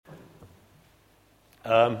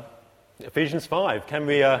Ephesians 5. Can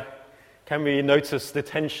we notice the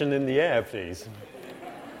tension in the air, please?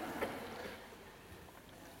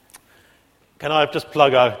 Can I just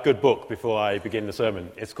plug a good book before I begin the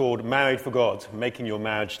sermon? It's called Married for God, Making Your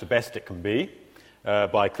Marriage the Best It Can Be,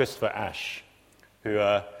 by Christopher Ash, who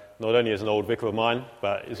not only is an old vicar of mine,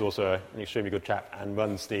 but is also an extremely good chap and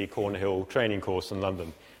runs the Cornhill training course in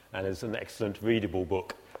London, and is an excellent readable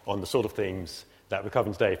book on the sort of themes that we're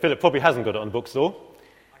covering today. Philip probably hasn't got it on the bookstore,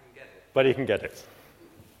 but he can get it.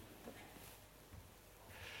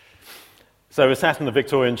 So we're sat in the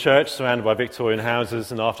Victorian church, surrounded by Victorian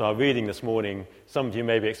houses, and after our reading this morning, some of you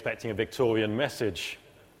may be expecting a Victorian message.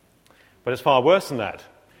 But it's far worse than that,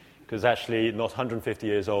 because it's actually not 150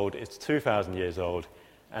 years old, it's 2,000 years old,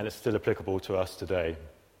 and it's still applicable to us today.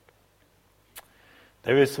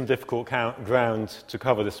 There is some difficult ground to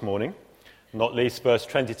cover this morning, not least verse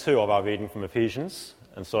 22 of our reading from Ephesians,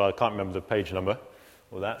 and so I can't remember the page number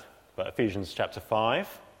or that, but Ephesians chapter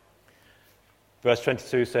 5. Verse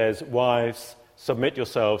 22 says, "Wives, submit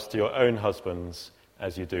yourselves to your own husbands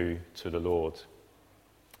as you do to the Lord."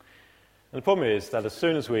 And the problem is that as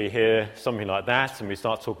soon as we hear something like that and we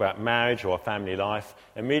start to talk about marriage or family life,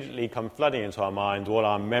 immediately come flooding into our mind all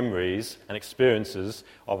our memories and experiences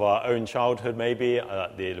of our own childhood, maybe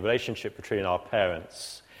the relationship between our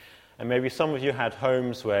parents. And maybe some of you had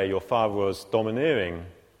homes where your father was domineering.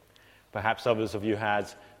 Perhaps others of you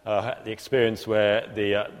had the experience where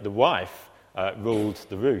the wife ruled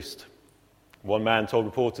the roost. One man told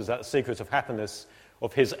reporters that the secret of happiness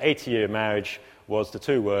of his 80-year marriage was the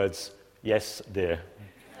two words, "Yes, dear."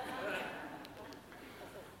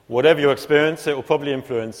 Whatever your experience, it will probably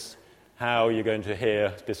influence how you're going to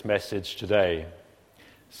hear this message today.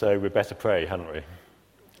 So we'd better pray, hadn't we?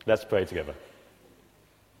 Let's pray together.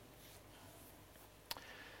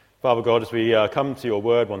 Father God, as we come to your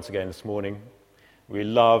word once again this morning, we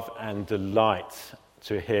love and delight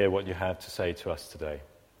to hear what you have to say to us today.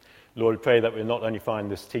 Lord, we pray that we not only find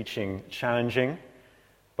this teaching challenging,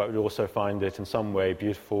 but we also find it in some way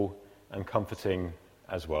beautiful and comforting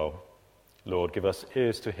as well. Lord, give us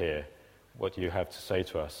ears to hear what you have to say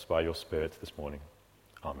to us by your Spirit this morning.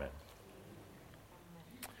 Amen.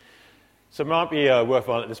 So it might be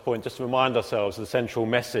worthwhile at this point just to remind ourselves of the central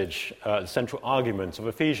message, the central argument of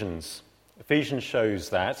Ephesians. Ephesians shows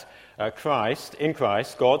that in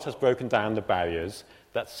Christ, God has broken down the barriers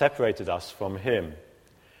that separated us from him,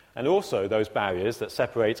 and also those barriers that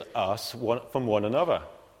separate us from one another.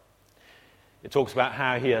 It talks about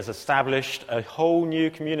how he has established a whole new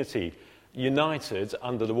community, united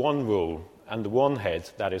under the one rule and the one head,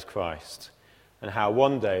 that is Christ, and how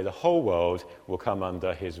one day the whole world will come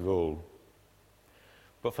under his rule.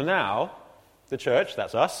 But for now, the church,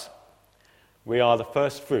 that's us, we are the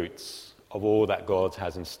first fruits of all that God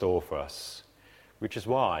has in store for us, which is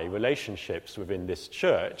why relationships within this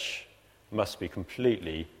church must be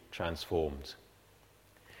completely transformed.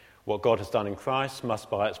 What God has done in Christ must,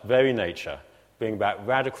 by its very nature, bring about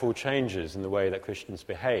radical changes in the way that Christians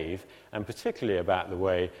behave, and particularly about the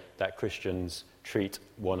way that Christians treat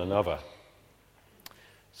one another.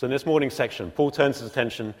 So in this morning's section, Paul turns his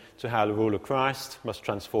attention to how the rule of Christ must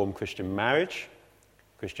transform Christian marriage,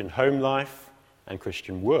 Christian home life, and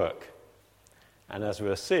Christian work. And as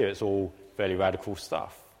we'll see, it's all fairly radical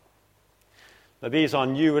stuff. Now, these are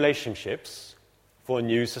new relationships for a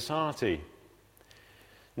new society.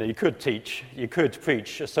 Now, you could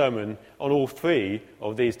preach a sermon on all three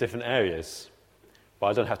of these different areas, but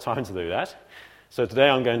I don't have time to do that. So today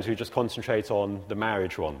I'm going to just concentrate on the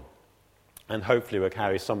marriage one, and hopefully we'll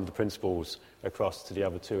carry some of the principles across to the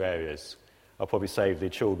other two areas. I'll probably save the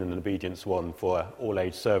children and obedience one for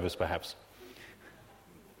all-age service, perhaps.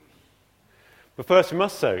 But first, we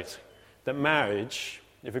must say that marriage,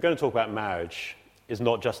 if we're going to talk about marriage, is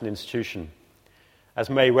not just an institution. As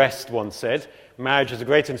Mae West once said, marriage is a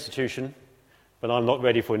great institution, but I'm not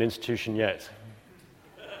ready for an institution yet.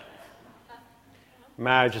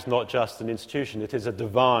 Marriage is not just an institution, it is a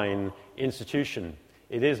divine institution.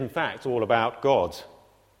 It is, in fact, all about God.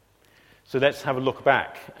 So let's have a look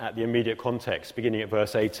back at the immediate context, beginning at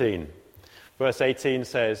verse 18. Verse 18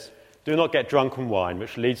 says, "Do not get drunk on wine,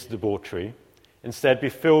 which leads to debauchery. Instead, be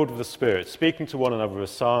filled with the Spirit, speaking to one another with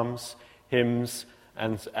psalms, hymns,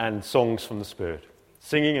 and songs from the Spirit,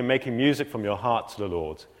 singing and making music from your heart to the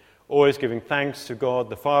Lord, always giving thanks to God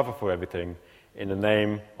the Father for everything, in the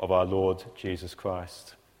name of our Lord Jesus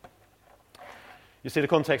Christ." You see, the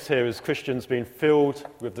context here is Christians being filled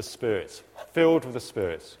with the Spirit. Filled with the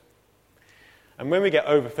Spirit. And when we get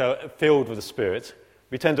filled with the Spirit,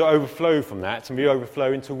 we tend to overflow from that, and we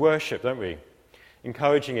overflow into worship, don't we?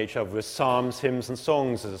 encouraging each other with psalms, hymns and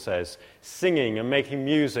songs, as it says, singing and making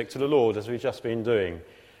music to the Lord, as we've just been doing,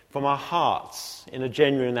 from our hearts in a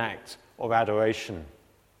genuine act of adoration.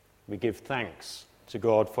 We give thanks to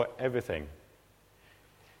God for everything.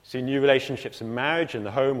 See, new relationships in marriage, in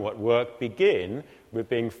the home, or at work begin with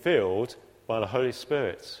being filled by the Holy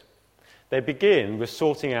Spirit. They begin with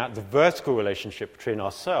sorting out the vertical relationship between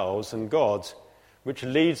ourselves and God, which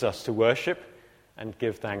leads us to worship and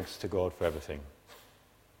give thanks to God for everything.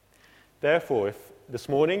 Therefore, if this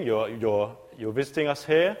morning you're visiting us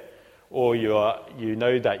here, or you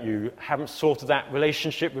know that you haven't sorted that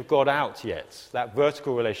relationship with God out yet, that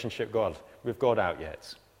vertical relationship with God out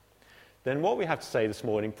yet, then what we have to say this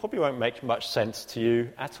morning probably won't make much sense to you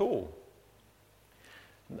at all.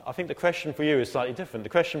 I think the question for you is slightly different. The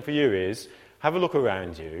question for you is, have a look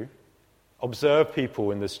around you, observe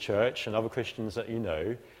people in this church and other Christians that you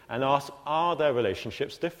know, and ask, are their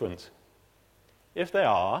relationships different? If they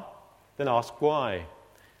are, then ask why.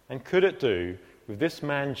 And could it do with this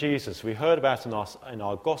man Jesus we heard about in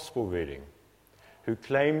our gospel reading, who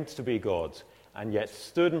claimed to be God and yet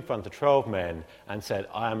stood in front of 12 men and said,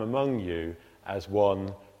 I am among you as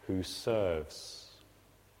one who serves?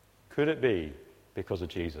 Could it be because of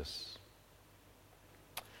Jesus?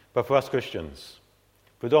 But for us Christians,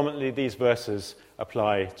 predominantly these verses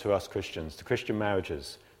apply to us Christians, to Christian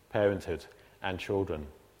marriages, parenthood and children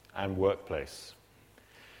and workplace.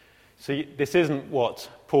 See, this isn't what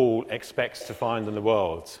Paul expects to find in the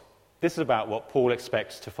world. This is about what Paul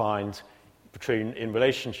expects to find in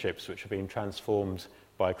relationships which have been transformed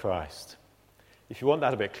by Christ. If you want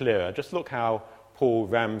that a bit clearer, just look how Paul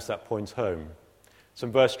rams that point home. So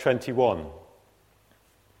in verse 21,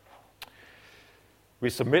 we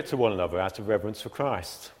submit to one another out of reverence for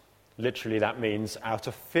Christ. Literally, that means out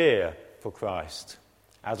of fear for Christ.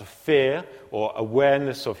 Out of fear or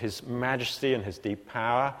awareness of his majesty and his deep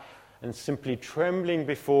power, and simply trembling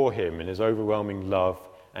before him in his overwhelming love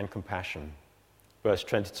and compassion. Verse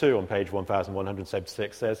 22 on page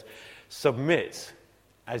 1176 says, submit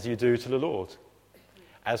as you do to the Lord.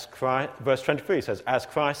 Verse 23 says, as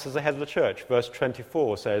Christ is the head of the church. Verse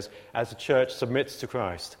 24 says, as the church submits to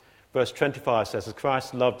Christ. Verse 25 says, as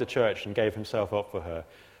Christ loved the church and gave himself up for her.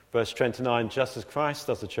 Verse 29, just as Christ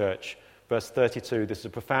does the church. Verse 32, this is a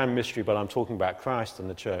profound mystery, but I'm talking about Christ and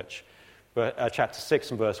the church. Chapter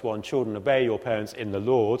 6 and verse 1, children, obey your parents in the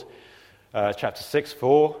Lord. Chapter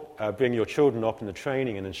 6:4, bring your children up in the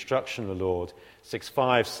training and instruction of the Lord.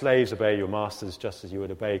 6:5, slaves, obey your masters just as you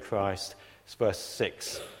would obey Christ. Verse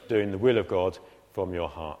 6, doing the will of God from your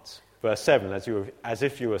heart. Verse 7, as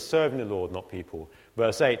if you were serving the Lord, not people.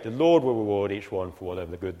 Verse 8, the Lord will reward each one for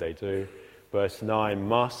whatever the good they do. Verse 9,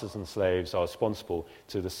 masters and slaves are responsible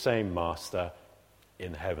to the same master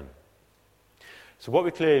in heaven. So what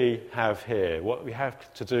we clearly have here, what we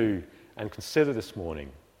have to do and consider this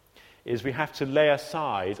morning, is we have to lay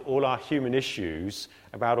aside all our human issues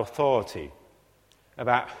about authority,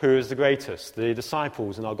 about who is the greatest. The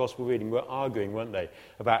disciples in our gospel reading were arguing, weren't they,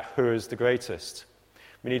 about who is the greatest.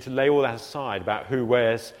 We need to lay all that aside about who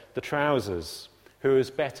wears the trousers, who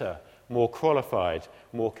is better, more qualified,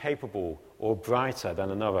 more capable, or brighter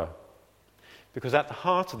than another. Because at the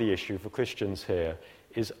heart of the issue for Christians here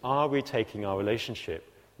is, are we taking our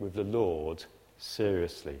relationship with the Lord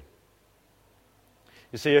seriously?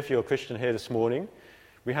 You see, if you're a Christian here this morning,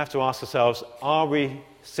 we have to ask ourselves, are we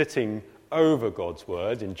sitting over God's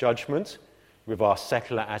word in judgment with our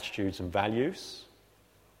secular attitudes and values?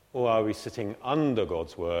 Or are we sitting under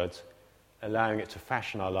God's word, allowing it to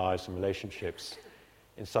fashion our lives and relationships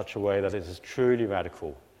in such a way that it is truly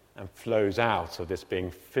radical and flows out of this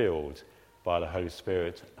being filled by the Holy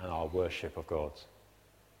Spirit and our worship of God?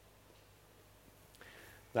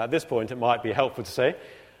 Now, at this point, it might be helpful to say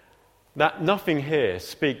that nothing here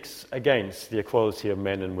speaks against the equality of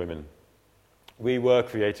men and women. We were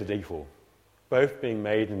created equal, both being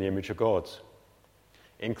made in the image of God.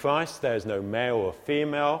 In Christ, there is no male or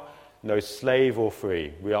female, no slave or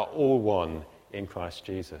free. We are all one in Christ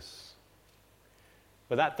Jesus.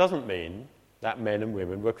 But that doesn't mean that men and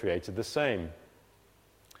women were created the same.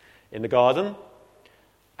 In the garden,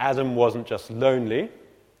 Adam wasn't just lonely.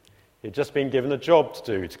 He'd just been given a job to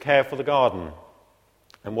do, to care for the garden.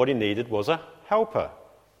 And what he needed was a helper.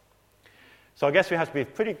 So I guess we have to be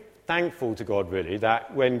pretty thankful to God, really,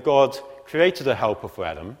 that when God created a helper for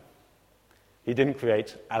Adam, he didn't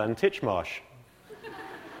create Alan Titchmarsh.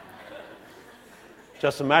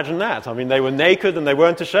 Just imagine that. I mean, they were naked and they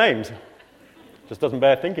weren't ashamed. Just doesn't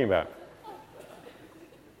bear thinking about.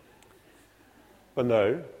 But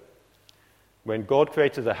no, when God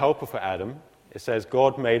created a helper for Adam, it says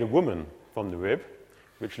God made a woman from the rib,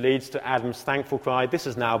 which leads to Adam's thankful cry, "This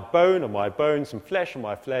is now bone of my bones and flesh of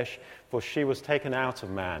my flesh, for she was taken out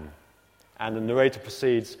of man." And the narrator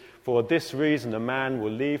proceeds, "For this reason a man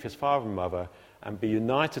will leave his father and mother and be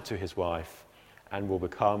united to his wife and will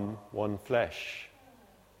become one flesh."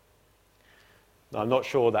 Now, I'm not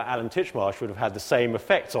sure that Alan Titchmarsh would have had the same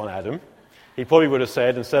effect on Adam. He probably would have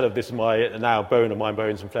said, instead of "this is my now bone of my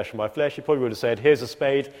bones and flesh of my flesh," he probably would have said, "Here's a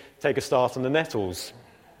spade, take a start on the nettles."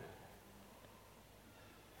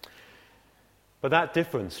 But that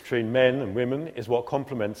difference between men and women is what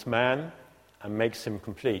complements man and makes him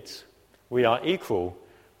complete. We are equal,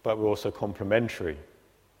 but we're also complementary.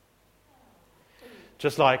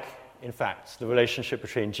 Just like, in fact, the relationship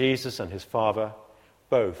between Jesus and his Father,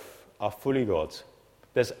 both are fully God.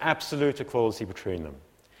 There's absolute equality between them.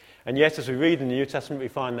 And yet, as we read in the New Testament, we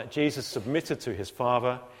find that Jesus submitted to his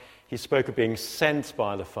Father. He spoke of being sent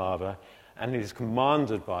by the Father, and he is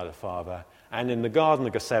commanded by the Father. And in the Garden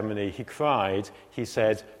of Gethsemane, he cried, he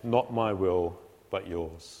said, "Not my will, but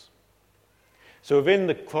yours." So within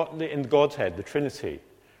in Godhead, the Trinity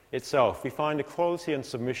itself, we find equality and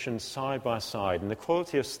submission side by side, and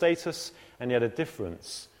equality of status and yet a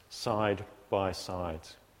difference side by side.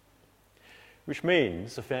 Which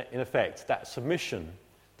means, in effect, that submission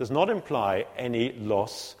does not imply any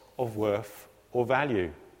loss of worth or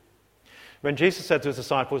value. When Jesus said to his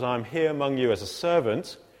disciples, "I am here among you as a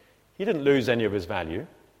servant," he didn't lose any of his value.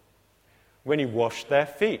 When he washed their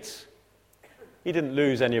feet, he didn't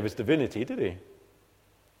lose any of his divinity, did he?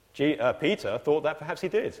 Peter thought that perhaps he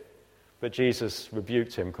did, but Jesus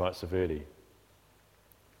rebuked him quite severely.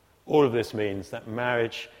 All of this means that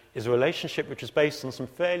marriage is a relationship which is based on some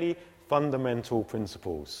fairly fundamental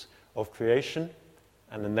principles of creation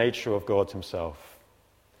and the nature of God himself.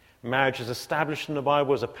 Marriage is established in the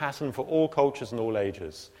Bible as a pattern for all cultures and all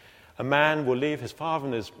ages. A man will leave his father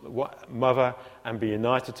and his mother and be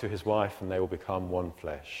united to his wife, and they will become one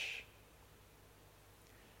flesh.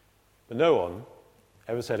 But no one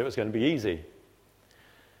ever said it was going to be easy.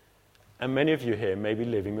 And many of you here may be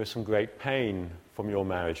living with some great pain from your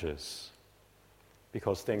marriages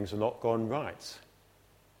because things have not gone right.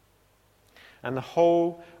 And the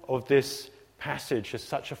whole of this passage is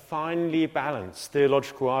such a finely balanced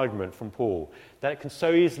theological argument from Paul that it can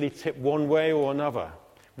so easily tip one way or another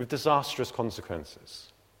with disastrous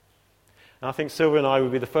consequences. And I think Sylvia and I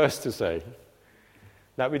would be the first to say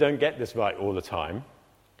that we don't get this right all the time.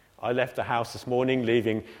 I left the house this morning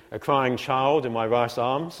leaving a crying child in my right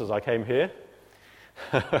arms as I came here.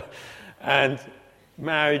 And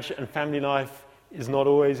marriage and family life is not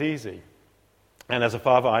always easy. And as a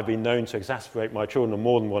father, I've been known to exasperate my children on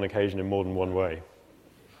more than one occasion in more than one way.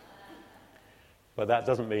 But that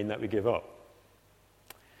doesn't mean that we give up.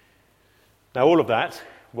 Now, all of that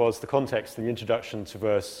was the context in the introduction to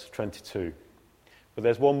verse 22. But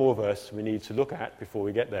there's one more verse we need to look at before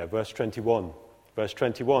we get there, verse 21. Verse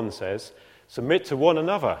 21 says, "Submit to one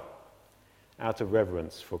another out of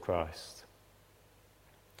reverence for Christ."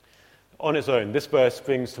 On its own, this verse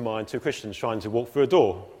brings to mind two Christians trying to walk through a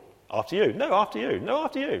door. After you. No, after you. No,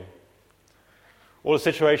 after you. Or a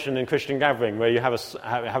situation in Christian gathering where you have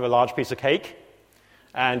a large piece of cake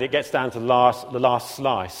and it gets down to the last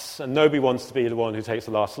slice, and nobody wants to be the one who takes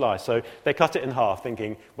the last slice. So they cut it in half,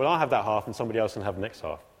 thinking, well, I'll have that half and somebody else can have the next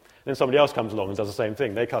half. Then somebody else comes along and does the same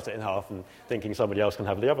thing. They cut it in half and thinking somebody else can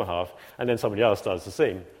have the other half. And then somebody else does the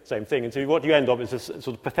same thing. And so what you end up is this sort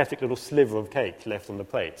of pathetic little sliver of cake left on the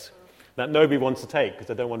plate that nobody wants to take because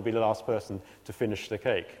they don't want to be the last person to finish the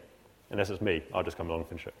cake. Unless it's me, I'll just come along and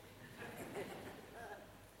finish it.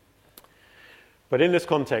 But in this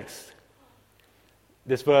context,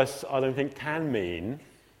 this verse, I don't think, can mean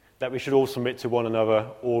that we should all submit to one another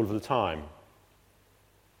all of the time.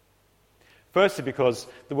 Firstly, because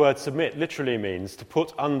the word submit literally means to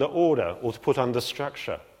put under order or to put under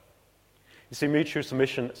structure. You see, mutual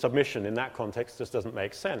submission in that context just doesn't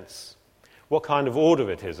make sense. What kind of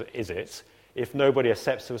order is it if nobody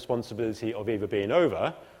accepts the responsibility of either being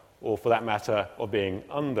over or, for that matter, of being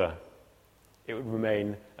under? It would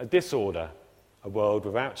remain a disorder, a world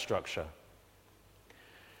without structure.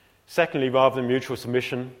 Secondly, rather than mutual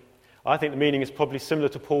submission, I think the meaning is probably similar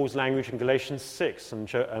to Paul's language in Galatians 6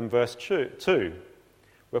 and verse 2,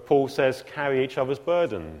 where Paul says, carry each other's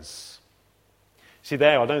burdens. See,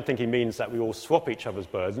 there, I don't think he means that we all swap each other's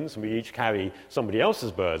burdens and we each carry somebody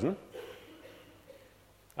else's burden.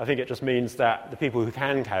 I think it just means that the people who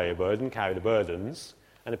can carry a burden carry the burdens,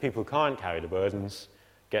 and the people who can't carry the burdens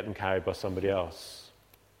get them carried by somebody else.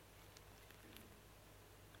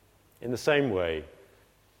 In the same way,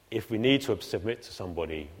 if we need to submit to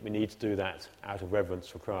somebody, we need to do that out of reverence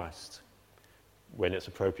for Christ when it's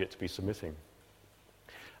appropriate to be submitting.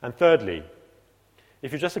 And thirdly,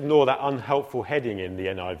 if you just ignore that unhelpful heading in the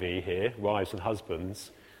NIV here, wives and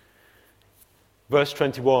husbands, verse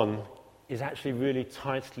 21 is actually really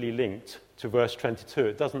tightly linked to verse 22.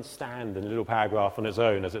 It doesn't stand in a little paragraph on its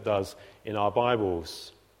own as it does in our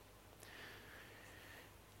Bibles.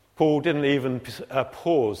 Paul didn't even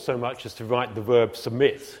pause so much as to write the verb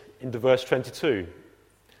submit into verse 22.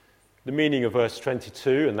 The meaning of verse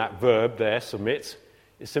 22 and that verb there, submit,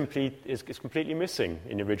 is completely missing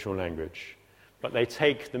in the original language. But they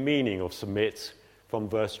take the meaning of submit from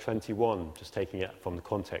verse 21, just taking it from the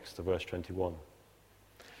context of verse 21.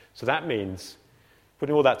 So that means,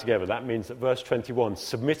 putting all that together, that means that verse 21,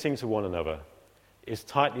 submitting to one another, is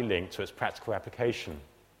tightly linked to its practical application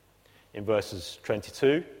in verses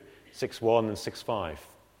 22, 6:1 and 6:5.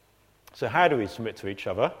 So how do we submit to each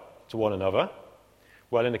other, to one another?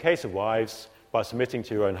 Well, in the case of wives, by submitting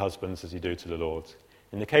to your own husbands as you do to the Lord.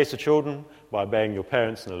 In the case of children, by obeying your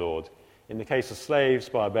parents in the Lord. In the case of slaves,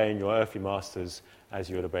 by obeying your earthly masters as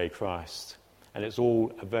you would obey Christ. And it's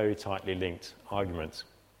all a very tightly linked argument.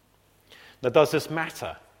 Now, does this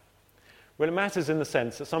matter? Well, it matters in the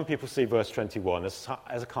sense that some people see verse 21 as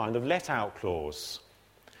a kind of let-out clause.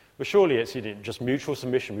 But surely it's just mutual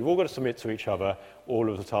submission. We've all got to submit to each other all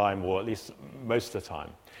of the time, or at least most of the time.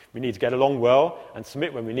 We need to get along well and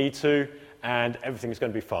submit when we need to, and everything's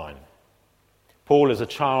going to be fine. Paul is a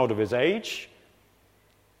child of his age,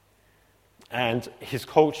 and his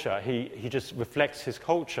culture, he just reflects his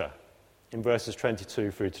culture in verses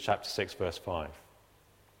 22 through to chapter 6, verse 5.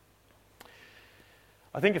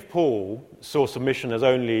 I think if Paul saw submission as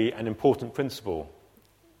only an important principle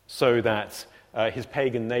so that his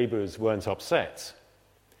pagan neighbours weren't upset,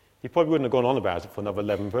 he probably wouldn't have gone on about it for another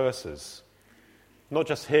 11 verses. Not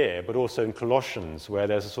just here, but also in Colossians, where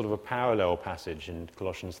there's a sort of a parallel passage in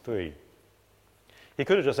Colossians 3. He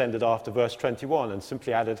could have just ended after verse 21 and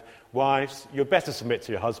simply added, wives, you'd better submit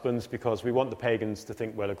to your husbands because we want the pagans to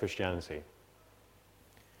think well of Christianity.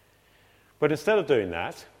 But instead of doing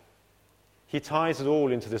that, he ties it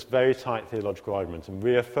all into this very tight theological argument and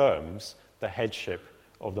reaffirms the headship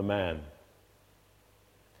of the man.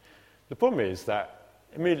 The problem is that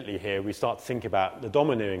immediately here we start to think about the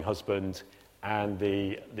domineering husband and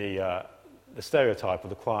the stereotype of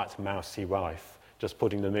the quiet, mousy wife, just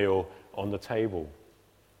putting the meal on the table.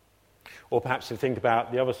 Or perhaps you think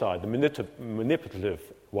about the other side, the manipulative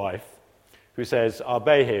wife, who says, I'll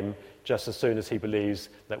obey him just as soon as he believes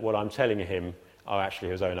that what I'm telling him are actually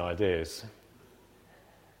his own ideas.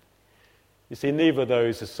 You see, neither of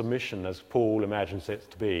those is submission as Paul imagines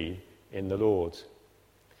it to be in the Lord.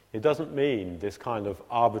 It doesn't mean this kind of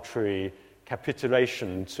arbitrary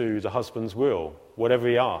capitulation to the husband's will, whatever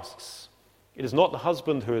he asks. It is not the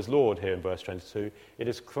husband who is Lord here in verse 22, it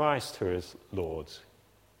is Christ who is Lord.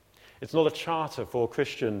 It's not a charter for a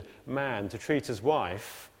Christian man to treat his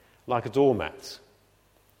wife like a doormat.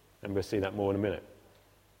 And we'll see that more in a minute.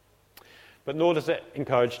 But nor does it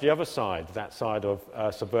encourage the other side, that side of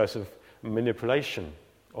subversive manipulation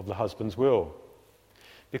of the husband's will.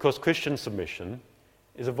 Because Christian submission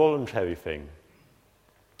is a voluntary thing.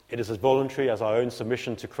 It is as voluntary as our own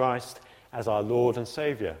submission to Christ as our Lord and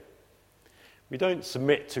Saviour. We don't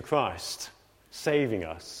submit to Christ saving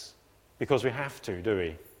us because we have to, do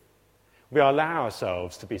we? We allow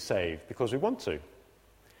ourselves to be saved because we want to.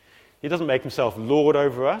 He doesn't make himself Lord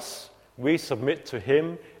over us. We submit to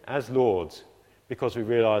him as Lord because we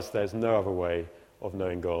realise there's no other way of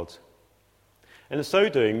knowing God. And in so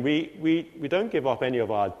doing, we don't give up any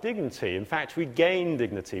of our dignity. In fact, we gain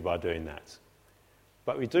dignity by doing that.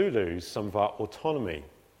 But we do lose some of our autonomy.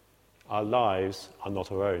 Our lives are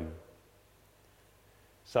not our own.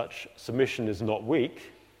 Such submission is not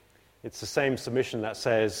weak. It's the same submission that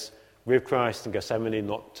says, with Christ in Gethsemane,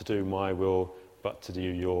 not to do my will, but to do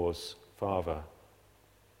yours, Father.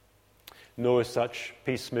 Nor is such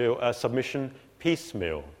submission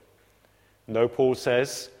piecemeal. No, Paul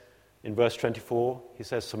says, in verse 24, he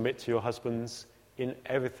says, submit to your husbands in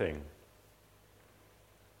everything.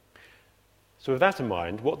 So with that in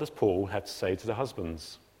mind, what does Paul have to say to the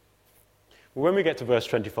husbands? Well, when we get to verse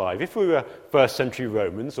 25, if we were first century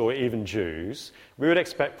Romans or even Jews, we would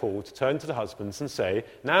expect Paul to turn to the husbands and say,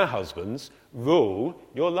 now husbands, rule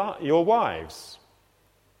your wives.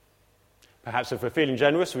 Perhaps if we're feeling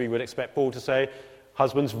generous, we would expect Paul to say,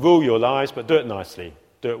 husbands, rule your lives, but do it nicely,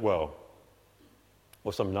 do it well.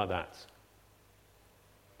 Or something like that.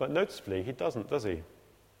 But noticeably, he doesn't, does he?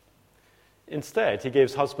 Instead, he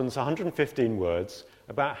gives husbands 115 words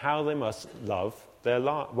about how they must love their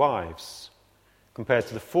wives, compared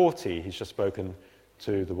to the 40 he's just spoken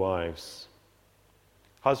to the wives.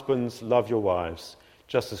 Husbands, love your wives,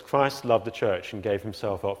 just as Christ loved the church and gave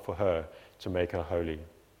himself up for her to make her holy.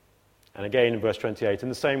 And again in verse 28, in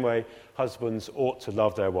the same way, husbands ought to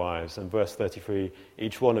love their wives. And verse 33,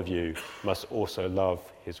 each one of you must also love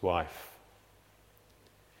his wife.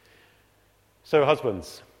 So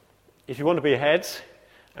husbands, if you want to be ahead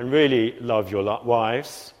and really love your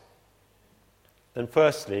wives, then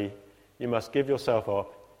firstly, you must give yourself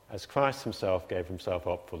up as Christ himself gave himself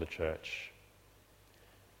up for the church.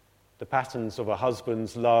 The patterns of a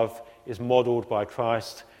husband's love is modelled by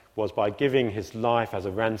Christ was by giving his life as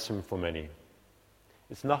a ransom for many.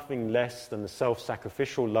 It's nothing less than the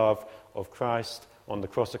self-sacrificial love of Christ on the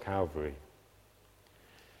cross of Calvary.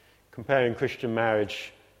 Comparing Christian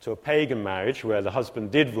marriage to a pagan marriage where the husband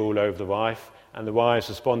did rule over the wife and the wives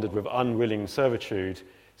responded with unwilling servitude,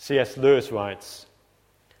 C.S. Lewis writes,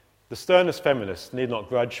 "The sternest feminist need not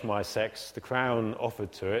grudge my sex the crown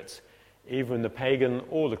offered to it, even the pagan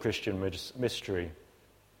or the Christian mystery.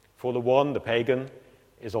 For the one, the pagan,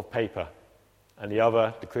 is of paper, and the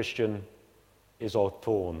other, the Christian, is of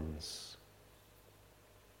thorns."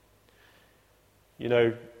 You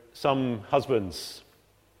know, some husbands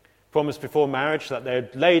promise before marriage that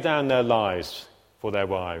they'd lay down their lives for their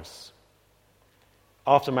wives.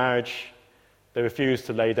 After marriage, they refuse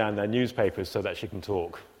to lay down their newspapers so that she can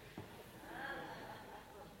talk.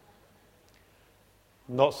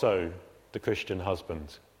 Not so the Christian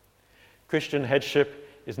husband. Christian headship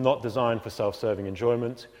is not designed for self-serving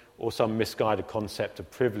enjoyment or some misguided concept of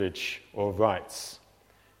privilege or of rights.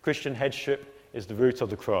 Christian headship is the root of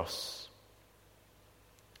the cross.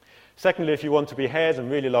 Secondly, if you want to be head and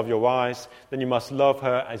really love your wives, then you must love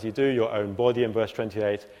her as you do your own body in verse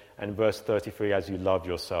 28 and verse 33 as you love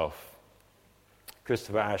yourself.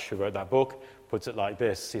 Christopher Ash, who wrote that book, puts it like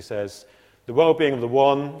this. He says, "The well-being of the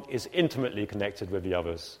one is intimately connected with the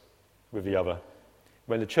other.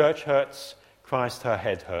 When the church hurts, Christ her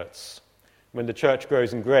head hurts. When the church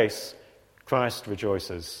grows in grace, Christ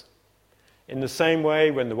rejoices. In the same way,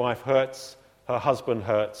 when the wife hurts, her husband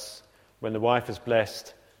hurts. When the wife is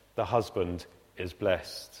blessed, the husband is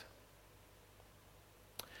blessed."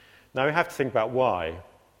 Now we have to think about why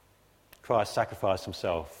Christ sacrificed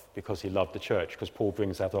himself, because he loved the church, because Paul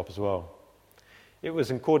brings that up as well. It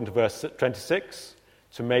was, according to verse 26,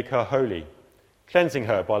 to make her holy, cleansing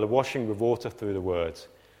her by the washing with water through the word.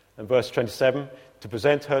 And verse 27, to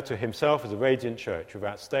present her to himself as a radiant church,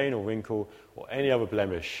 without stain or wrinkle or any other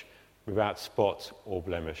blemish, without spot or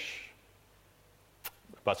blemish.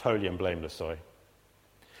 But holy and blameless, So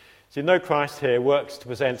you know Christ here works to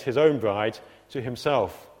present his own bride to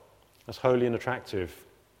himself as holy and attractive,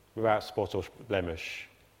 without spot or blemish.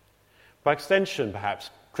 By extension,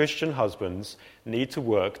 perhaps, Christian husbands need to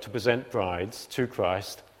work to present brides to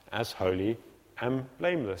Christ as holy and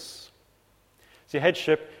blameless. See,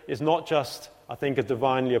 headship is not just, I think, a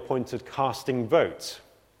divinely appointed casting vote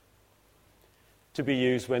to be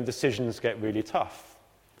used when decisions get really tough,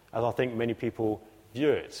 as I think many people view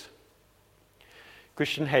it.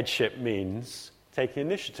 Christian headship means taking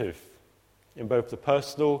initiative in both the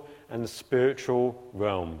personal and the spiritual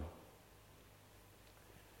realm.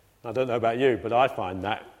 I don't know about you, but I find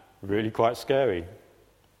that really quite scary.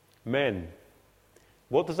 Men,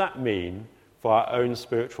 what does that mean for our own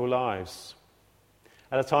spiritual lives?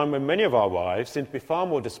 At a time when many of our wives seem to be far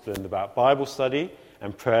more disciplined about Bible study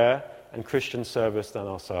and prayer and Christian service than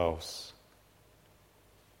ourselves.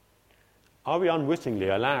 Are we unwittingly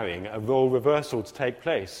allowing a role reversal to take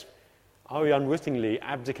place? Are we unwittingly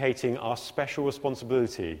abdicating our special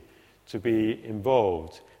responsibility to be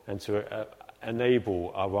involved and to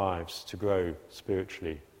enable our wives to grow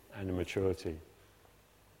spiritually and in maturity?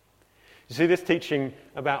 You see, this teaching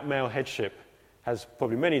about male headship has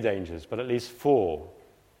probably many dangers, but at least 4.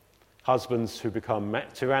 Husbands who become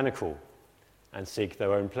tyrannical and seek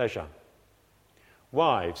their own pleasure.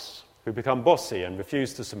 Wives who become bossy and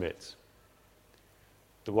refuse to submit.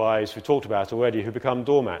 The wives we talked about already who become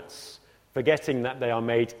doormats, forgetting that they are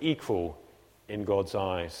made equal in God's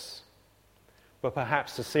eyes. But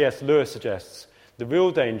perhaps, as C.S. Lewis suggests, the real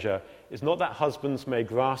danger is not that husbands may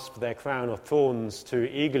grasp their crown of thorns too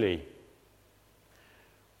eagerly,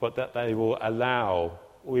 but that they will allow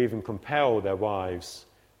or even compel their wives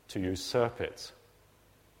to usurp it.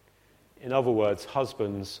 In other words,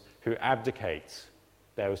 husbands who abdicate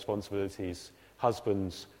their responsibilities,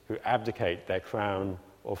 husbands who abdicate their crown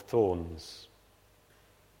of thorns.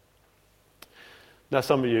 Now,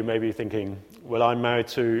 some of you may be thinking, well, I'm married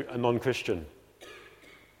to a non-Christian.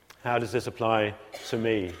 How does this apply to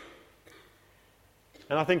me?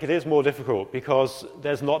 And I think it is more difficult because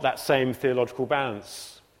there's not that same theological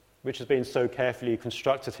balance which has been so carefully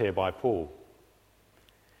constructed here by Paul.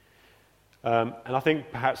 And I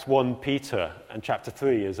think perhaps 1 Peter and chapter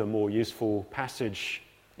 3 is a more useful passage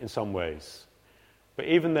in some ways. But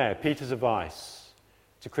even there, Peter's advice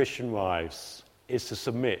to Christian wives is to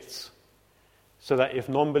submit, so that if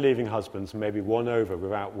non-believing husbands may be won over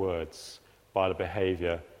without words by the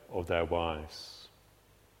behaviour of their wives.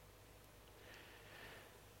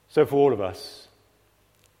 So for all of us,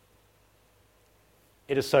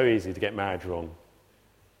 it is so easy to get marriage wrong.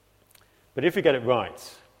 But if we get it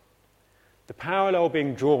right, the parallel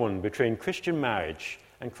being drawn between Christian marriage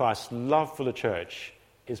and Christ's love for the church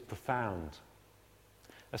is profound.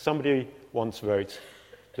 As somebody once wrote,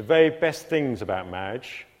 the very best things about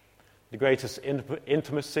marriage, the greatest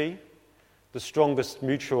intimacy, the strongest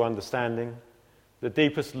mutual understanding, the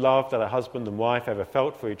deepest love that a husband and wife ever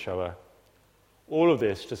felt for each other, all of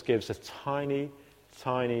this just gives a tiny,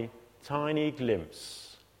 tiny, tiny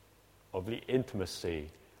glimpse of the intimacy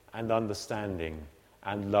and understanding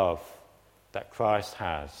and love that Christ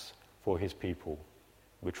has for his people,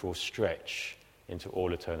 which will stretch into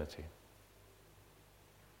all eternity.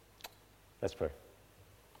 Let's pray.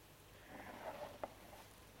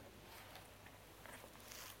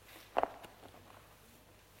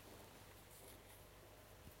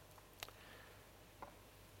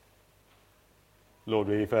 Lord,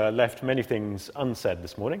 we've left many things unsaid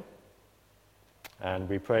this morning, and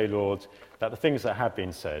we pray, Lord, that the things that have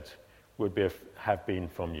been said have been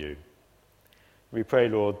from you. We pray,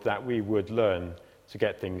 Lord, that we would learn to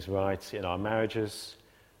get things right in our marriages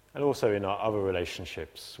and also in our other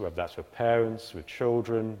relationships, whether that's with parents, with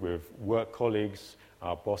children, with work colleagues,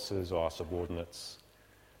 our bosses or our subordinates,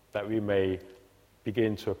 that we may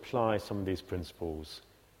begin to apply some of these principles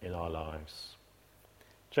in our lives.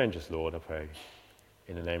 Change us, Lord, I pray.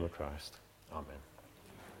 In the name of Christ. Amen.